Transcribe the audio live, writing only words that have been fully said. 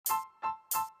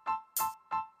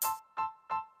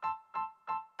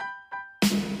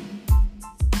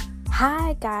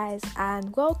Hi guys,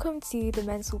 and welcome to the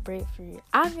Mental Breakthrough.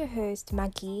 I'm your host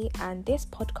Maggie, and this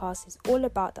podcast is all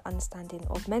about the understanding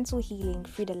of mental healing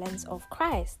through the lens of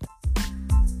Christ.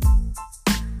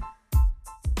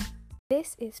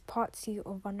 This is part 2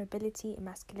 of vulnerability and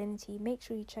masculinity. Make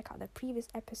sure you check out the previous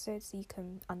episodes so you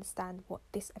can understand what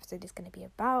this episode is going to be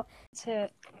about. To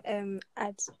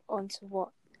add on to what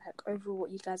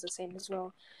you guys are saying as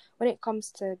well, when it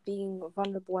comes to being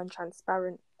vulnerable and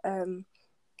transparent,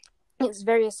 it's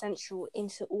very essential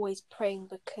into always praying,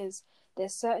 because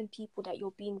there's certain people that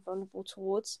you're being vulnerable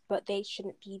towards, but they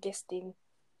shouldn't be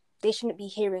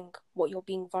hearing what you're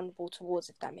being vulnerable towards,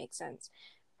 if that makes sense.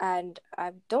 And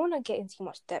I don't want to get into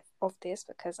much depth of this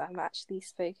because I've actually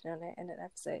spoken on it in an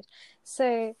episode.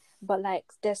 So, but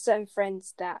there's certain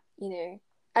friends that,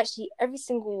 actually every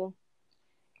single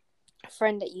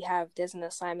friend that you have, there's an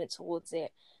assignment towards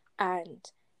it. And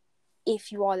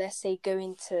if you are, let's say,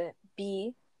 going to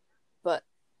B, but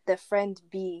the friend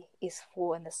B is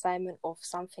for an assignment of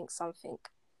something,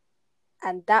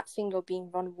 and that thing you're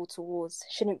being vulnerable towards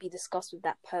shouldn't be discussed with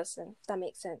that person, if that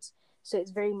makes sense. So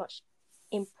it's very much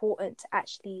important to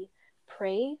actually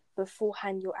pray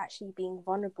beforehand you're actually being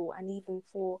vulnerable, and even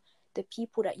for the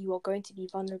people that you are going to be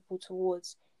vulnerable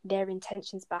towards, their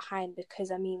intentions behind, because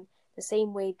the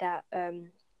same way that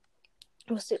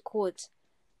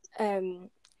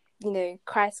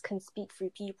Christ can speak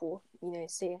through people,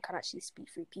 Satan can actually speak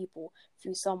through people,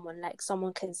 through someone. Like,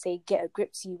 someone can say, get a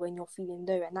grip to you when you're feeling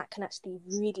low, and that can actually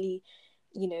really,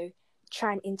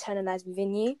 try and internalize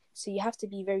within you. So you have to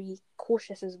be very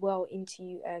cautious as well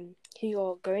into who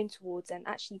you're going towards, and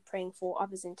actually praying for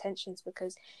others' intentions,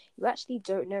 because you actually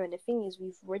don't know. And the thing is,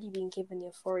 we've already been given the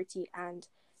authority and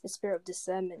the spirit of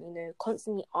discernment,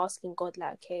 constantly asking God,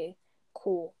 okay,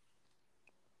 cool,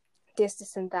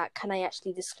 this and that, can I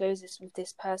actually disclose this with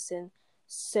this person,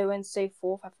 so and so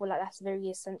forth. I feel like that's very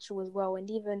essential as well. And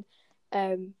even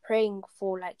praying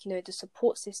for the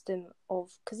support system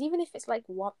of, because even if it's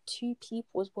 2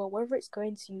 people as well, whether it's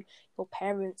going to your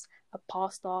parents, a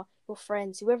pastor, your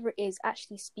friends, whoever it is,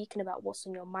 actually speaking about what's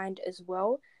on your mind as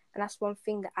well. And that's one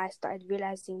thing that I started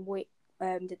realizing,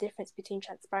 the difference between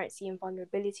transparency and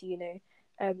vulnerability,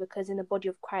 because in the body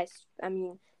of Christ,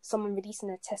 someone releasing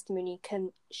a testimony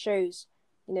shows,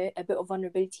 a bit of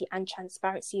vulnerability and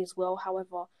transparency as well.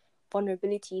 However,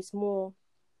 vulnerability is more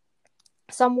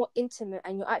somewhat intimate,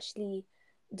 and you're actually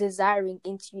desiring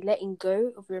into letting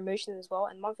go of your emotions as well.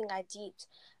 And one thing I deeped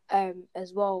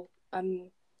as well,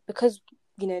 because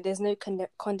there's no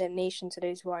condemnation to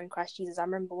those who are in Christ Jesus. I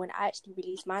remember when I actually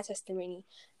released my testimony,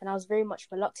 and I was very much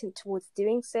reluctant towards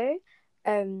doing so.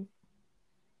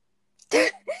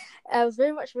 I was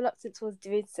very much reluctant towards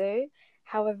doing so.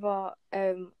 However,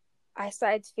 I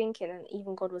started thinking, and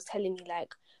even God was telling me,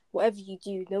 whatever you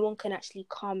do, no one can actually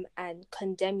come and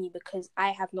condemn you, because I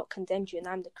have not condemned you, and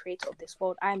I'm the creator of this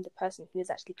world. I am the person who has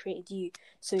actually created you.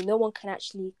 So no one can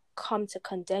actually come to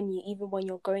condemn you, even when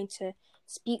you're going to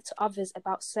speak to others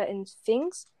about certain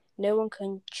things. No one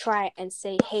can try and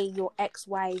say, hey, you're X,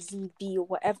 Y, Z, B, or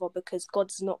whatever, because God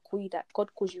does not call you that.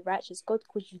 God calls you righteous. God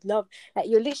calls you love.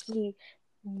 You're literally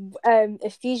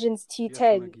Ephesians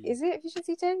 2:10. Is it Ephesians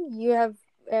 2:10? You have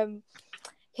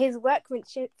his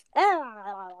workmanship.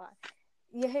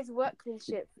 His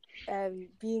workmanship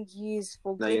being used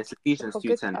for good. Yes, Ephesians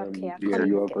 2:10. Okay, I can't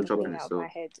even get anything out of my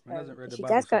head. If you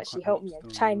guys can actually help me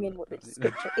and chime in what the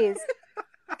scripture is.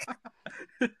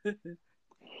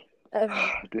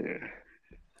 Dear.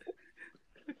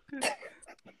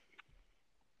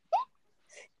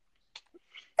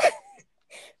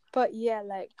 But yeah,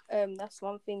 that's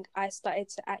one thing I started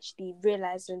to actually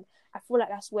realize, and I feel like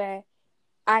that's where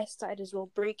I started as well,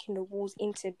 breaking the walls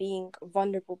into being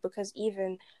vulnerable, because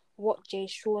even what Jay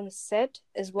Sean said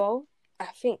as well,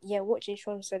 what Jay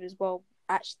Sean said as well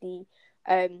actually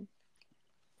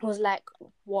was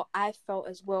what I felt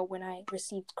as well when I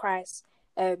received Christ,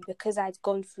 because I'd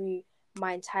gone through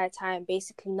my entire time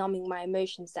basically numbing my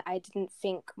emotions, that I didn't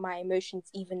think my emotions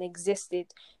even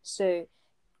existed. So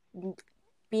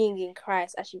being in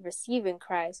Christ, actually receiving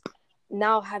Christ,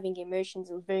 now having emotions,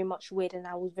 it was very much weird, and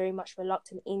I was very much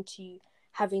reluctant into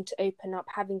having to open up,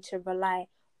 having to rely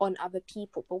on other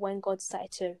people. But when God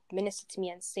started to minister to me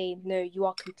and say, no, you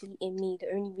are complete in me,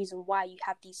 the only reason why you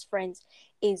have these friends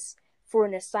is for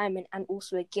an assignment and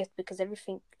also a gift, because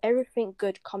everything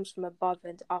good comes from above,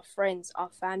 and our friends, our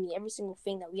family, every single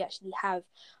thing that we actually have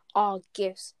are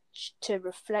gifts to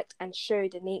reflect and show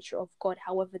the nature of God.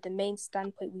 However, the main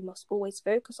standpoint we must always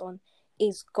focus on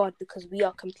is God, because we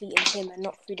are complete in Him and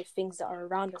not through the things that are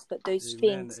around us. But those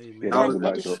Amen, things amen. Yeah, can that's be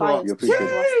about defiance you're to show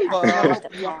preaching. us that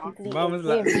that we are complete Mum in was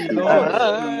like, Him.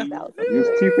 Ah, That was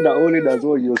you're keeping that all in as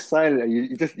well. You're silent.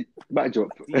 You just back drop.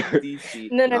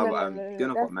 DC. no, no, No, no, but no, no, you no.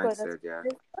 know what That's man God. said, yeah.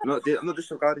 That's I'm not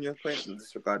disregarding your point. I'm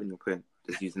disregarding your point.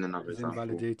 Just using another He's example.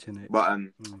 invalidating it. But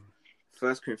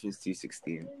 1 Corinthians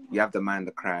 2:16, you have the mind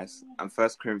of Christ, and 1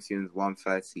 Corinthians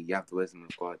 1:30, you have the wisdom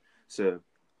of God. So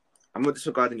I'm not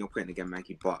disregarding your point again,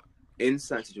 Mikey, but in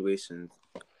certain situations,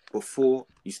 before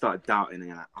you start doubting and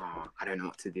you're like, I don't know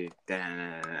what to do,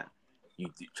 you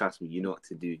do, trust me, you know what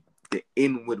to do. The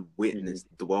inward witness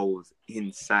dwells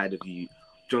inside of you.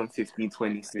 John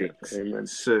 15:26. Yeah, amen.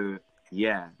 So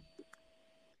yeah.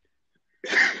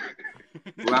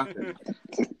 What happened?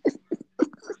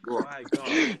 What? My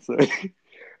God.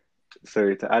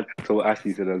 So to add to what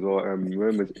Ashley said as well,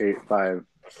 Romans 8:5,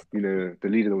 the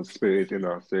leader of the spirit is in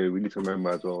us. So we need to remember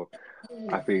as well,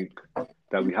 I think,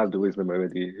 that we have the wisdom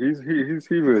already. Whose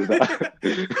humor is that?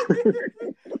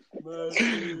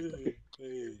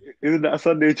 Isn't that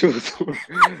Sunday chores?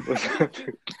 What's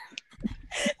happening?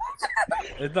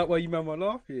 Is that why you man were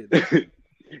laughing?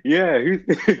 Yeah, who's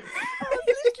I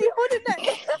was literally holding that.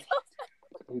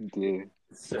 Oh dear.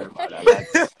 Sorry about that,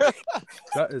 lads.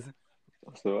 That is.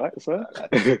 That's alright, sir.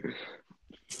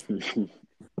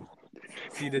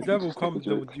 See, the devil comes.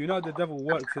 The devil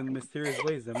works in mysterious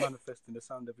ways and manifesting the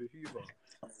sound of a Hoover,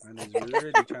 and is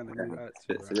really trying to move out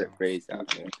to It's a right bit now. crazy out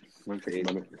there. One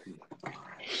second,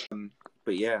 man.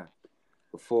 But yeah,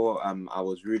 before I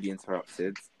was really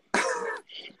interrupted.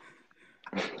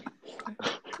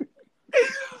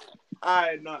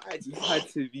 I just had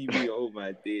to be me all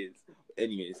my days.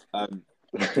 Anyways,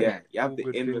 yeah, you have All the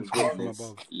good inward things come from witness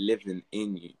above. living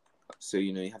in you. So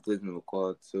you have the wisdom of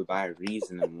God. So by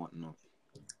reason and whatnot,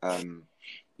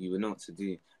 you will know what to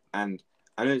do. And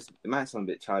I know it might sound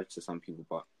a bit childish to some people,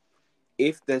 but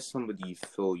if there's somebody you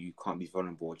feel you can't be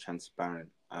vulnerable or transparent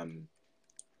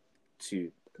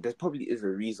to, there probably is a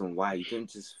reason why. You don't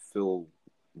just feel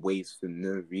ways for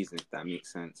no reason, if that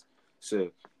makes sense.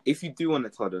 So if you do want to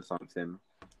tell them something,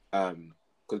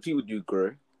 because people do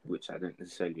grow, which I don't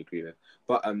necessarily agree with,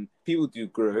 but people do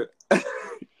grow.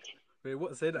 Wait,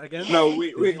 what? Say that again? No,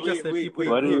 wait. Hear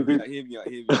me out.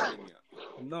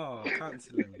 No,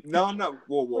 cancel him. No.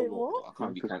 Whoa. What? I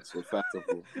can't be cancelled, first of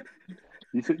all.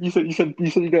 You said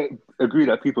you don't agree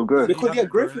that people grow. Because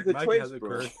growth is a Maggie choice, has a bro.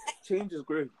 growth. Change is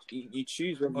growth. You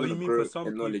choose whether Oh, you you want to mean grow for some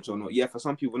in knowledge or people? not. Yeah, for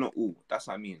some people, not all. That's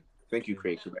what I mean. Thank you,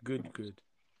 Craig. Good.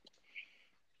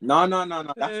 No.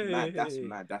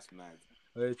 That's mad.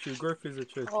 True, growth is a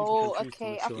choice. Oh, People can choose okay.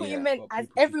 to I mature. thought you Yeah. meant but as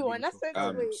people choose to everyone. be I said,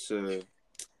 immature. wait. So,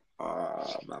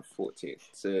 I'm 40.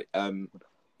 So,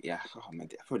 yeah. Oh man,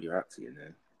 I thought you were actually in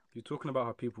there. You're talking about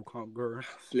how people can't grow.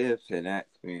 Flipping that,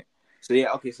 mate. So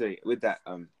yeah, okay. So with that,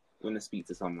 when I speak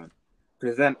to someone,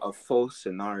 present a false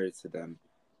scenario to them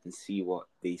and see what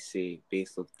they say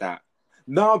based off that.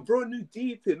 Nah, bro, no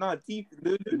deep. No, deep.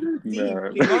 No.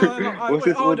 No. What's Wait,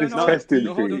 this all this testing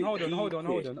hold thing?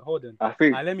 on. I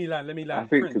think Let me land. I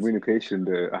think Prince. communication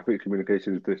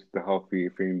is the healthy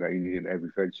thing that you need in every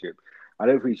friendship. I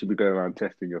don't think you should be going around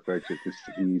testing your friendship to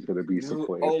see who's going to be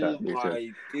supportive. Oh That makes sense. my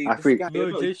days. I think.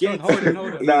 No, Jay Sean, hold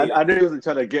on. Nah, I knew he wasn't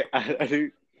trying to get.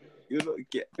 You're not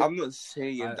get. I'm not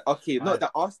saying. Not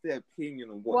that ask their opinion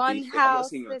on what One they think. I'm not house,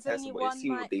 saying you're there's testing, only but it's one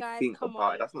seeing what mic, they guys, think come about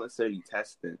on. it. That's not necessarily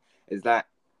testing. Is that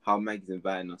how Maggie's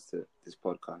inviting us to this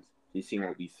podcast? You're seeing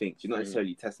what we think. You're not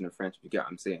necessarily testing a friendship. You get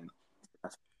what I'm saying?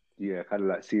 Yeah, kind of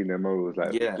like seeing their morals,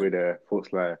 like Yeah. where their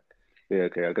thoughts lie. Yeah,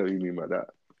 okay, I get what you mean by that.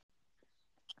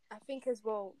 I think as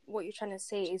well, what you're trying to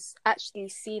say is actually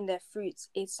seeing their fruits.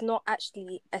 It's not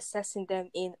actually assessing them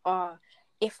in,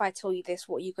 if I tell you this,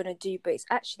 what are you going to do? But it's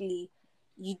actually,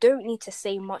 you don't need to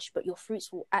say much, but your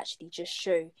fruits will actually just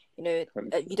show. You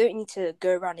don't need to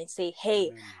go around and say,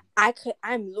 hey,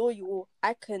 I'm loyal,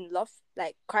 I can love,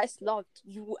 like Christ loved.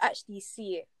 You will actually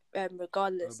see it.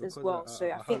 Regardless as well.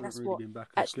 So I think that's really what been back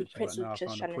actually scripture, Prince but now was I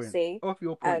just found a trying to point. say. Off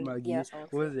your point, And Maggie. yeah,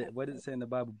 What is it? What does it say in the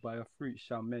Bible? By your fruit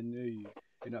shall men know you.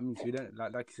 You know what I mean? So you don't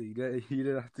like you said, you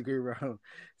don't have to go around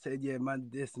saying, yeah, man,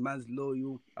 this man's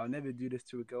loyal. I'll never do this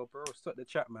to a girl, bro. Stop the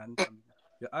chat, man.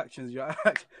 Your actions,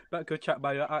 back your chat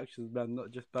by your actions, man,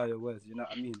 not just by your words. You know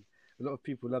what I mean? A lot of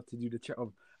people love to do the chat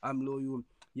of, I'm loyal.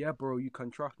 Yeah, bro, you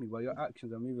can trust me, but your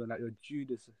actions are moving like you're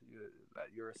Judas.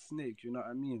 You're a snake. You know what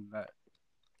I mean? Like,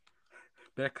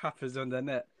 bare cappers on the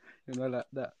net, like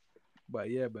that. But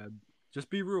yeah, man, just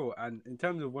be real. And in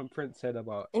terms of when Prince said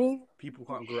about people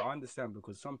can't grow, I understand,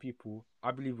 because some people,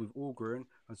 I believe we've all grown,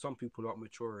 and some people aren't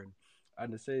maturing.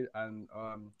 And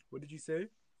what did you say?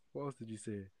 What else did you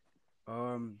say?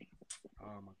 Oh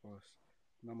my gosh.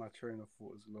 Now my train of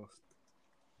thought is lost.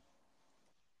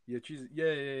 Yeah,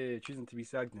 choosing to be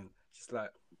stagnant. Just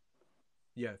like,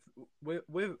 yeah,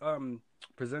 with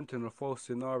presenting a false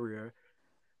scenario,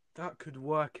 that could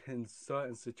work in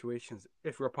certain situations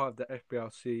if you're a part of the FBI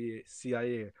or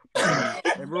CIA.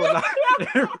 In real life,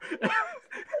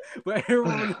 but in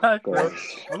real life, bro,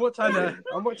 I'm not trying to,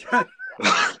 I'm not trying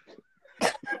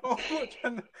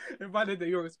to invalidate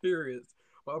your experience.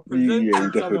 But I'm Yeah, you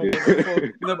presenting someone definitely. with a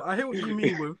false. No, but I hear what you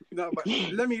mean with. No, but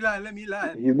let me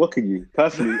lie. He's mocking you.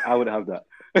 Personally, I would have that.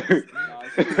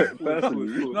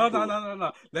 Personally.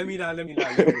 No. Let me lie.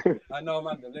 I know,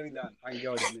 man. Let me lie. Hang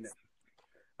out a minute.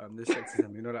 There's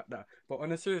sexism, like that. But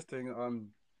on a serious thing,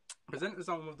 presenting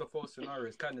someone with the false scenario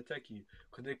is kind of techie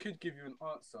because they could give you an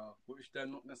answer which they're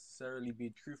not necessarily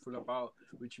be truthful about,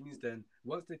 which means then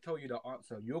once they tell you the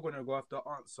answer, you're gonna go after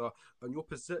the answer, and your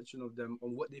perception of them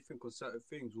on what they think on certain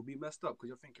things will be messed up because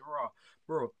you're thinking, "Rah,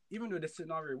 bro, even though the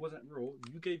scenario wasn't real,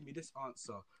 you gave me this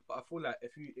answer." But I feel like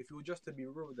if you were just to be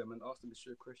real with them and ask them a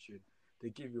straight question,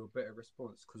 they give you a better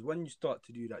response. Because when you start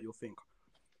to do that, you'll think,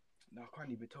 "No, I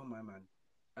can't even tell my man."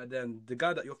 And then the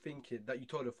guy that you're thinking that you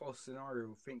told a false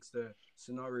scenario thinks the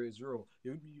scenario is real.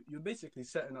 You're basically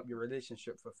setting up your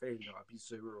relationship for failure. I'll be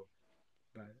so real.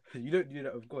 Like, you don't do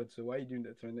that with God, so why are you doing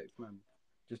that to the next man?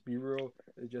 Just be real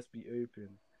and just be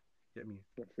open. Get me?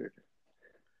 That's it.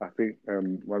 I think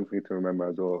one thing to remember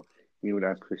as well, even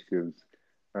as Christians,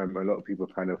 a lot of people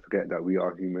kind of forget that we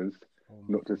are humans. Oh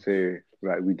my Not to gosh. say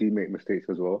like we do make mistakes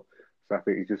as well. So I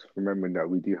think it's just remembering that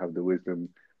we do have the wisdom,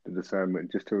 the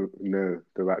discernment, just to know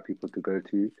the right people to go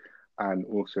to, and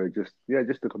also just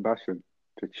the compassion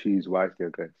to choose wisely. I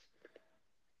guess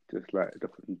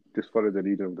just follow the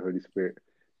leading of the Holy Spirit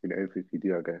in everything you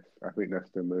do. I guess I think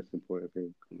that's the most important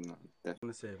thing. No, I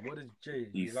want to say, what is Jay?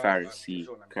 you You like, Pharisee,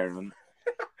 Sean, I mean. Karen.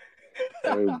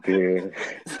 Oh dear,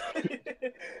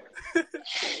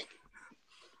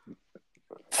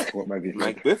 what Maggie said.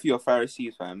 Like, both of your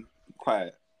Pharisees, fam.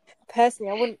 Quiet.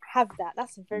 Personally, I wouldn't have that.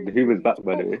 That's very The humor's rude. back,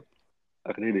 by the way.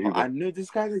 I can hear the I humor. know this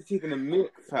guy's like taking a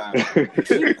milk, fam.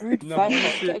 You rude No, but on a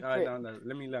viper. serious, Get a grip. no,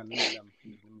 let me land, please,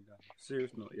 let me land.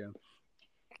 Serious note, yeah.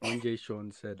 When Jay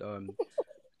Sean said,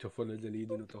 to follow the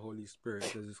leading of the Holy Spirit,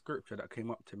 there's a scripture that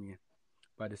came up to me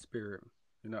by the Spirit.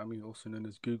 You know what I mean? Also known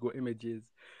as Google Images.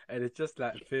 And it's just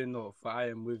like, fear not, for I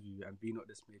am with you, and be not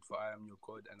dismayed, for I am your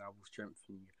God, and I will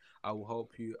strengthen you. I will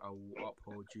help you, I will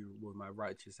uphold you with my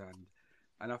righteous hand.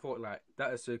 And I thought, like,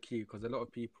 that is so key because a lot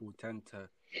of people tend to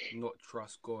not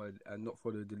trust God and not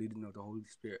follow the leading of the Holy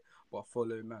Spirit, but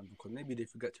follow man because maybe they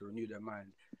forget to renew their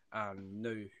mind and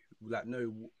know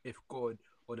if God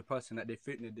or the person that they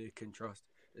think that they can trust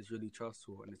is really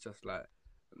trustful. And it's just like,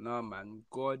 nah, man,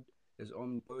 God is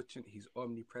omnipotent, he's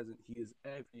omnipresent, he is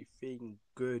everything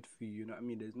good for you, you know what I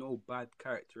mean? There's no bad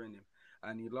character in him,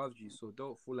 and he loves you. So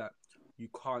don't feel like you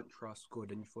can't trust God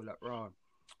and you feel like, rah,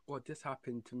 God, this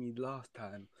happened to me last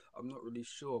time, I'm not really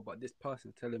sure, but this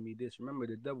person's telling me this. Remember,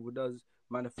 the devil does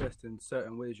manifest in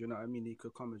certain ways, you know what I mean? He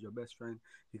could come as your best friend,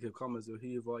 he could come as a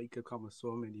hoover, he could come as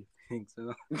so many things, you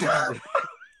know?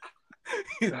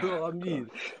 You know what I mean?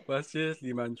 But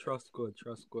seriously, man, trust God,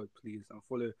 please, and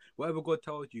follow whatever God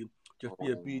tells you. Just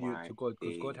be obedient to God,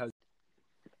 because God has.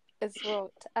 As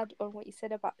well, to add on what you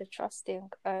said about the trusting,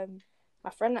 my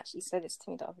friend actually said this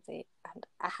to me the other day, and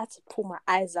I had to pull my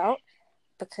eyes out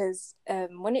because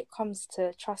when it comes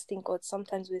to trusting God,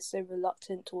 sometimes we're so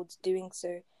reluctant towards doing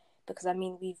so because I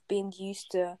mean we've been used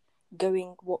to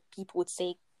going what people would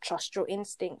say, trust your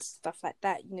instincts, stuff like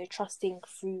that. You know, trusting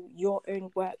through your own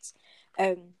works,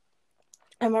 and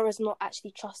whereas not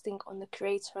actually trusting on the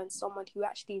Creator and someone who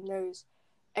actually knows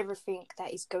everything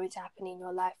that is going to happen in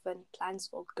your life and plans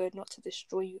for good, not to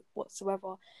destroy you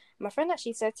whatsoever. My friend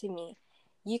actually said to me,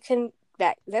 you can,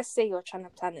 like, let's say you're trying to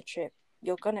plan a trip,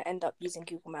 you're going to end up using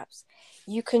Google Maps.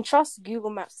 You can trust Google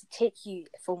Maps to take you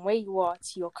from where you are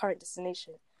to your current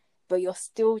destination, but you're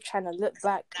still trying to look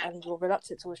back and you're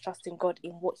reluctant towards trusting God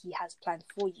in what he has planned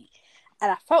for you. And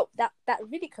I felt that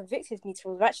really convicted me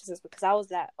towards righteousness because I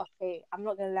was like, okay, I'm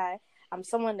not going to lie. I'm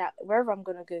someone that wherever I'm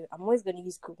going to go, I'm always going to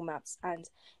use Google Maps. And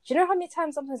do you know how many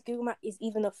times sometimes Google Maps is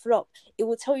even a flop? It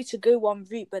will tell you to go one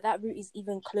route, but that route is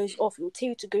even closed off. It will tell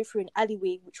you to go through an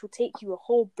alleyway, which will take you a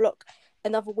whole block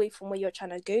another way from where you're trying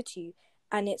to go to.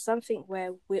 And it's something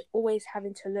where we're always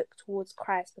having to look towards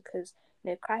Christ because,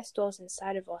 you know, Christ dwells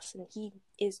inside of us and he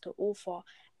is the author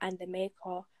and the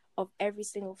maker of every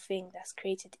single thing that's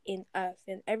created in earth,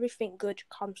 and everything good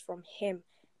comes from him.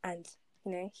 And,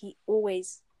 you know, he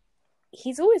always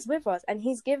he's always with us, and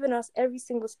he's given us every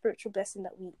single spiritual blessing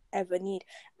that we ever need.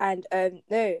 And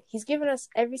no, he's given us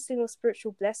every single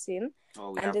spiritual blessing.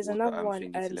 And there's another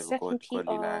one, Second Peter.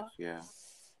 Life, yeah.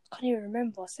 I can't even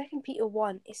remember. 2 Peter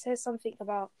 1. It says something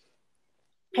about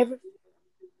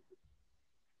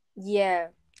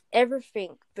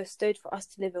everything bestowed for us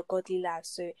to live a godly life.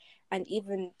 So, and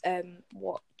even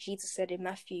what Jesus said in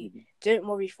Matthew, don't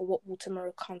worry for what will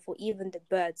tomorrow come, for even the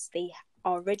birds, they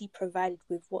are already provided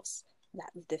with what's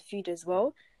like with the food as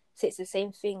well. So it's the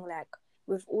same thing, like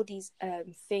with all these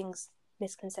things,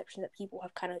 misconceptions that people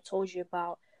have kind of told you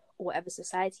about, or whatever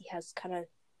society has kind of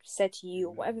said to you,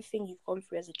 or whatever thing you've gone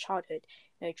through as a childhood,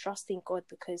 trusting God,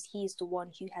 because he is the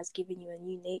one who has given you a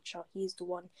new nature. He is the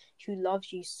one who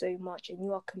loves you so much, and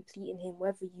you are complete in him,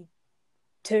 whether you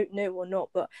don't know or not,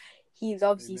 but he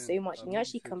loves you so much, and you're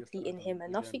actually complete in him,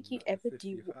 and nothing you ever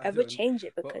do will ever change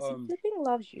it, because he flipping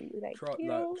loves you.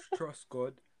 Trust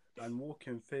God and walk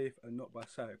in faith and not by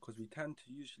sight, because we tend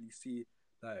to usually see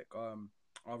like I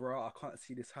can't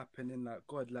see this happening, like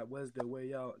God, like where's the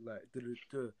way out, like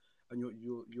and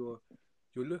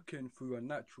you're looking through a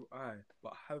natural eye,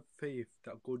 but have faith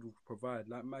that God will provide.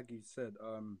 Like Maggie said,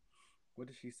 what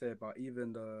did she say about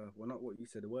even not what you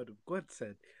said, the word of God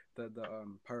said that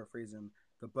paraphrasing,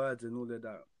 the birds and all of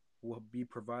that will be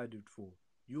provided for.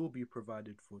 You'll be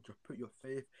provided for. Just put your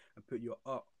faith and put your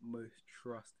utmost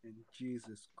trust in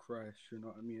Jesus Christ, you know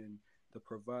what I mean? The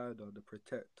provider, the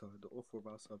protector, the author of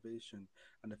our salvation,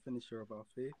 and the finisher of our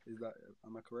faith.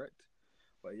 Am I correct?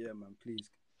 But yeah, man, please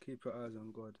keep your eyes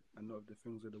on God and not the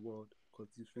things of the world,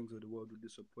 because these things of the world will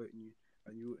disappoint you,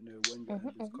 and you won't know when your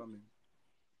end is coming.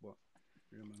 But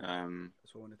yeah, man,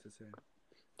 that's what I wanted to say.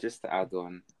 Just to add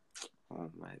on, oh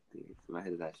my days, my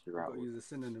head is actually rattled. You got to use a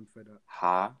synonym for that.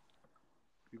 Huh?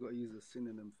 You got to use a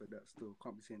synonym for that still.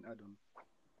 Can't be saying add-on.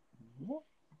 What?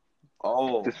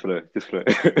 Oh. Just flow. To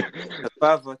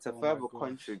further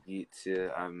contribute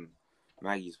to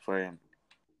Maggie's point,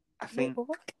 I think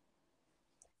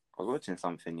I was watching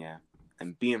something, yeah,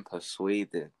 and being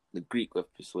persuaded, the Greek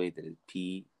word persuaded is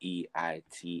Peitho. I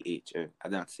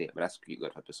don't know how to say it, but that's the Greek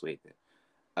word for persuaded.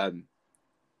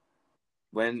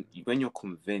 When you're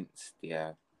convinced,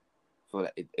 yeah, I feel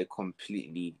like it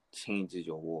completely changes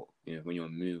your walk. When you're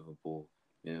movable,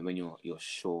 when you're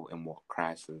sure in what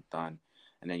Christ has done,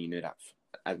 and then that,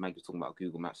 as Mike was talking about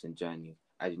Google Maps and journey,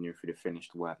 as you know through the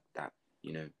finished work, that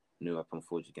no weapon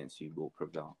forged against you will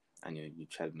prevail, and you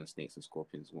tread on snakes and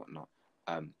scorpions and whatnot.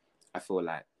 I feel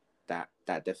like that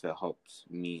definitely helps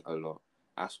me a lot.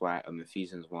 That's why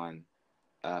Ephesians 1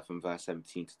 from verse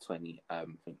 17 to 20, I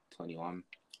think 21,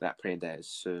 that prayer there is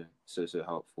so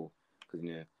helpful,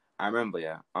 because I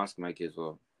remember asking my kids,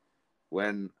 well,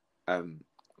 when I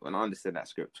understood that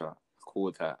scripture, I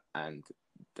called her, and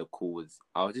the call was,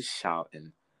 I was just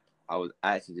shouting. I was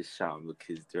actually just shouting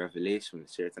because the revelation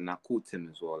was serious, and I called Tim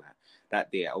as well. Like,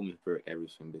 that day I almost broke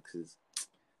everything, because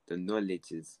the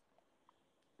knowledge is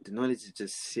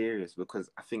just serious. Because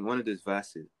I think one of those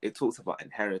verses, it talks about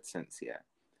inheritance,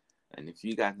 and if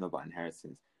you guys know about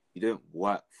inheritance, you don't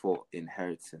work for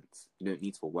inheritance. You don't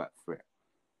need to work for it.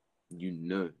 You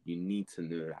need to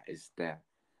know that it's there.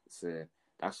 So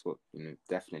that's what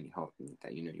definitely helped me,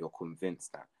 that you're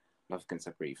convinced that love can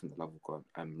separate you from the love of God.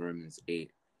 Romans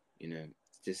 8,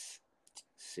 it's just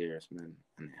serious, man,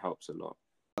 and it helps a lot.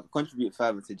 I'll contribute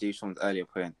further to Jay Sean's earlier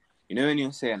point. When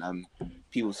you're saying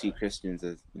people see Christians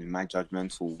as mad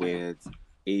judgmental, weird,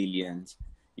 aliens,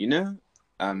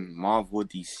 Marvel,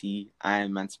 DC,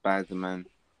 Iron Man, Spider-Man.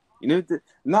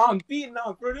 I'm being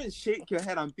bro. Don't shake your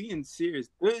head. I'm being serious.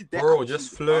 Bro,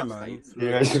 just flow, man.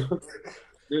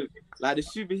 Dude, like, the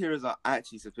superheroes are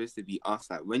actually supposed to be us.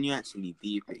 Like, when you actually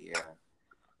deep it,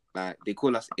 like, they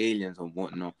call us aliens and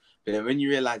whatnot. But then when you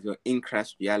realize your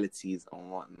in-Christ realities and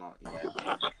whatnot,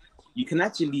 you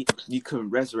can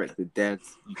resurrect the dead.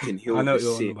 You can heal the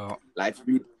sick. Like,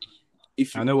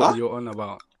 if you, I know what you're on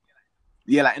about.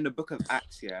 Yeah, like in the book of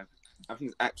Acts, I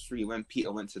think it's Acts 3, when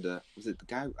Peter went to was it the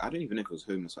guy? I don't even know if it was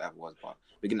homeless or whatever it was, but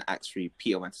beginning of Acts 3,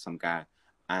 Peter went to some guy,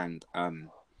 and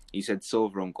he said,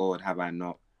 "Silver and gold have I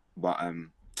not, but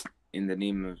in the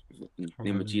name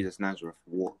of Jesus Nazareth,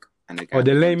 walk." And the guy,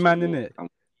 the lame man, innit?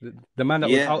 The man that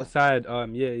was outside.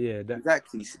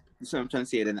 Exactly. That's what I'm trying to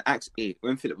say. Then in Acts 8,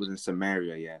 when Philip was in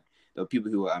Samaria, there were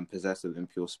people who were possessed with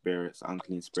impure spirits,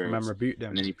 unclean spirits. Man rebuked them.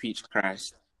 And then he preached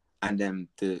Christ, and then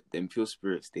the impure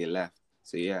spirits, they left.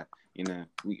 So we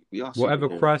are whatever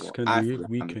Christ can do,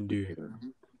 we can do.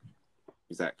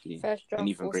 Exactly. 1 John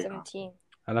 4:17.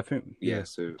 And I think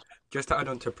so just to add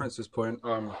on to Prince's point,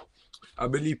 I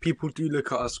believe people do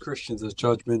look at us Christians as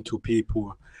judgmental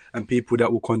people, and people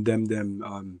that will condemn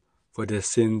them for their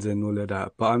sins and all of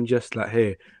that. But I'm just like,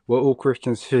 hey, we're all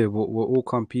Christians here. We're all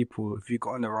calm people. If you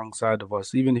got on the wrong side of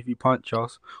us, even if you punch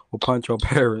us or punch our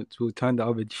parents, we'll turn the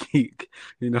other cheek.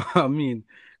 You know what I mean?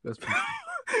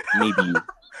 Maybe you.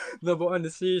 No, but on the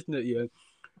serious note, yeah,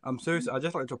 I'm sorry. I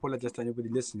just like to apologize to anybody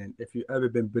listening if you've ever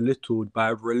been belittled by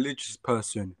a religious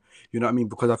person. You know what I mean?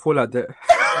 Because I feel like that.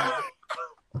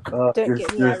 Don't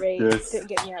get me irate. Don't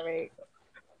get me irate.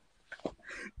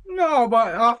 No,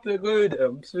 but after good,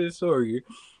 I'm so sorry.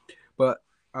 But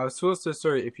I'm so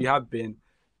sorry if you have been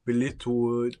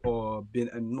belittled or been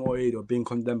annoyed or been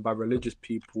condemned by religious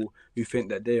people who think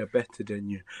that they are better than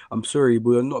you. I'm sorry,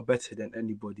 but you're not better than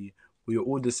anybody. We are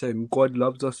all the same. God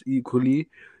loves us equally.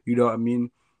 You know what I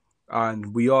mean?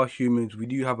 And we are humans. We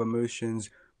do have emotions.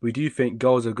 We do think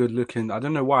girls are good looking. I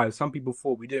don't know why. Some people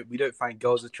thought we don't find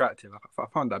girls attractive. I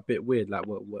found that a bit weird. Like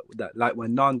what that like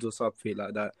when nuns or something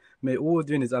like that. Mate, all we're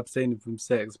doing is abstaining from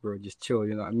sex, bro. Just chill.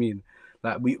 You know what I mean?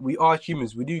 Like we are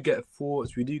humans. We do get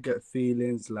thoughts. We do get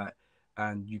feelings. Like,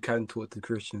 and you can talk to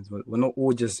Christians. But we're not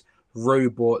all just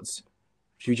robots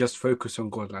who just focus on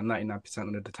God like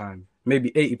 99% of the time,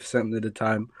 maybe 80% of the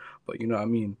time. But you know what I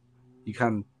mean? You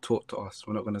can talk to us.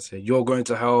 We're not going to say, you're going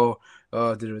to hell.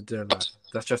 Like,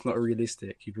 that's just not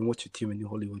realistic. You've been watching too many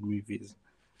Hollywood movies.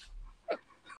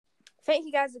 Thank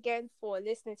you guys again for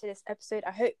listening to this episode.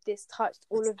 I hope this touched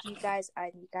all of you guys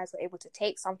and you guys were able to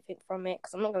take something from it,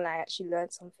 because I'm not going to lie, I actually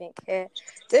learned something here.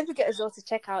 Don't forget as well to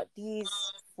check out these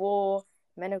 4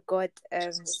 Men of God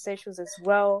socials as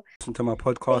well. Listen to my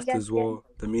podcast as well,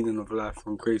 The Meaning of Life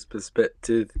from Grace's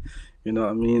Perspective. You know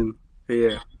what I mean?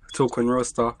 Yeah. Talk on real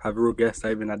stuff, have real guests.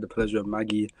 I even had the pleasure of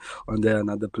Maggie on there and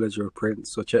had the pleasure of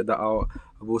Prince. So check that out.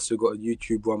 I've also got a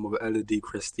YouTube one with Elodie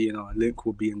Christina. A link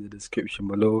will be in the description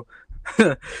below.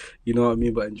 You know what I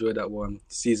mean? But enjoy that one.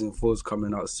 Season 4 is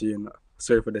coming out soon.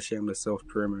 Sorry for the shameless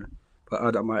self-promo. But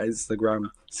add up my Instagram,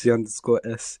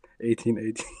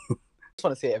 C_S1818. I just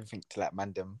want to say everything to like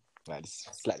Mandem. Like, it's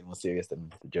slightly more serious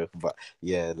than the joke, but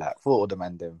yeah, like for all the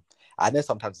Mandem. I know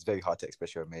sometimes it's very hard to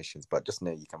express your emotions, but just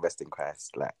know you can rest in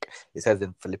Christ. Like it says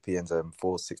in Philippians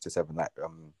 4:6-7, like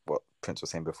what Prince was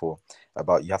saying before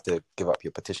about you have to give up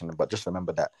your petition, but just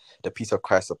remember that the peace of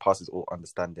Christ surpasses all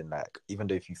understanding. Like even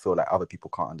though if you feel like other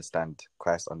people can't understand,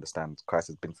 Christ understands. Christ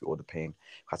has been through all the pain,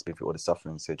 has been through all the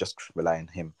suffering. So just rely on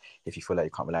Him if you feel like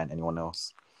you can't rely on anyone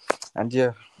else. And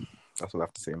yeah, that's all I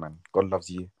have to say, man. God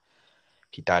loves you.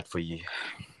 He died for you.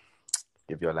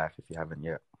 Give your life if you haven't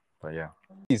yet. But yeah,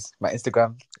 please, my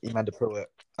Instagram, Iman the Poet.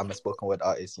 I'm a spoken word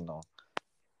artist, you know.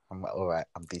 I'm all right.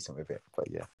 I'm decent with it, but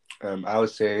yeah. I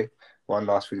would say one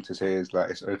last thing to say is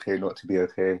like it's okay not to be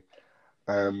okay.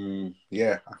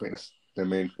 Yeah, I think it's the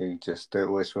main thing. Just don't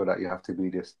always feel like you have to be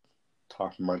this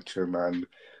tough macho man.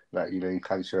 Like, you know, you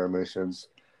can show emotions.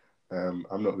 I'm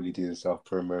not really doing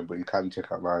self-promo, but you can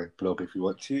check out my blog if you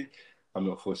want to. I'm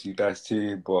not forcing you guys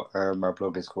to, but my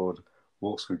blog is called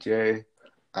Walks with Jay,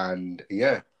 and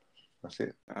yeah. That's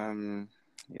it.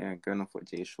 Yeah, going off what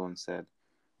Jay Sean said,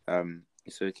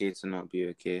 it's okay to not be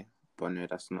okay, but no,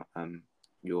 that's not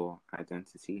your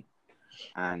identity.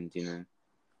 And you know,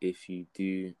 if you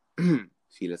do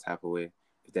feel a type of way,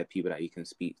 if there are people that you can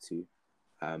speak to,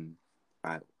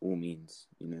 by all means,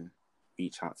 you know,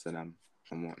 reach out to them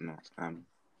and whatnot. And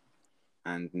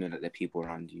know that there are people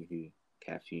around you who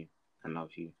care for you and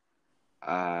love you.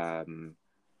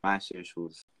 My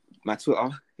socials, my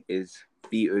Twitter is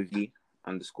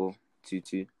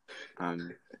BOV_22.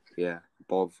 Yeah,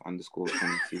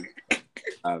 Bov_22.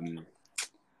 I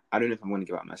don't know if I'm going to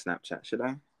give out my Snapchat. Should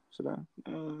I?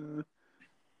 All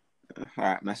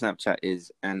right, my Snapchat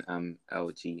is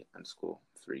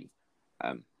NMLG_3.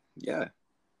 Yeah,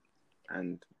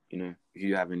 and you know, if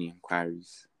you have any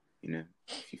inquiries, you know,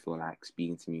 if you feel like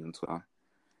speaking to me on Twitter,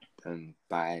 then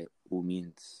by all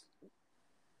means,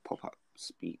 pop up,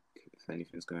 speak if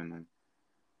anything's going on.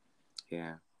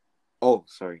 Yeah. Oh,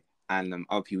 sorry. And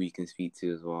other people you can speak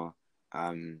to as well.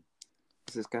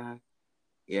 What's this guy?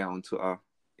 Yeah, on Twitter,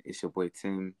 it's your boy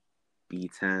Tim,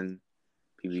 B10.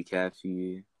 People who care for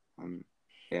you.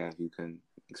 Yeah, who can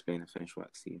explain and finish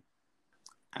work to you.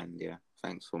 And yeah,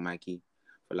 thanks for Maggie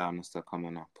for allowing us to come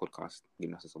on our podcast,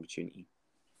 giving us this opportunity.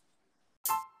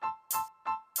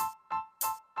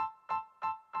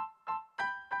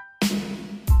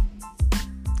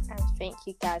 Thank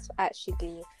you guys for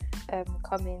actually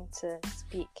coming to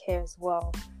speak here as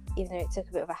well, even though it took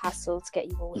a bit of a hassle to get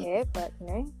you all here, but you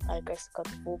know, by the grace of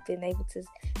God, we've all been able to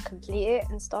complete it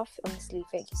and stuff. Honestly,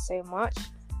 thank you so much.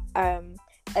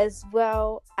 As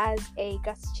well as a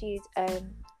gratitude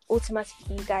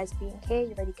automatically you guys being here,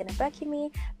 you're already gonna back me.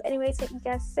 But anyway, thank you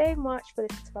guys so much for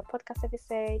listening to my podcast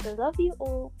episode. I love you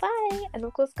all. Bye. And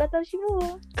of course, God loves you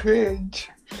all. Cringe.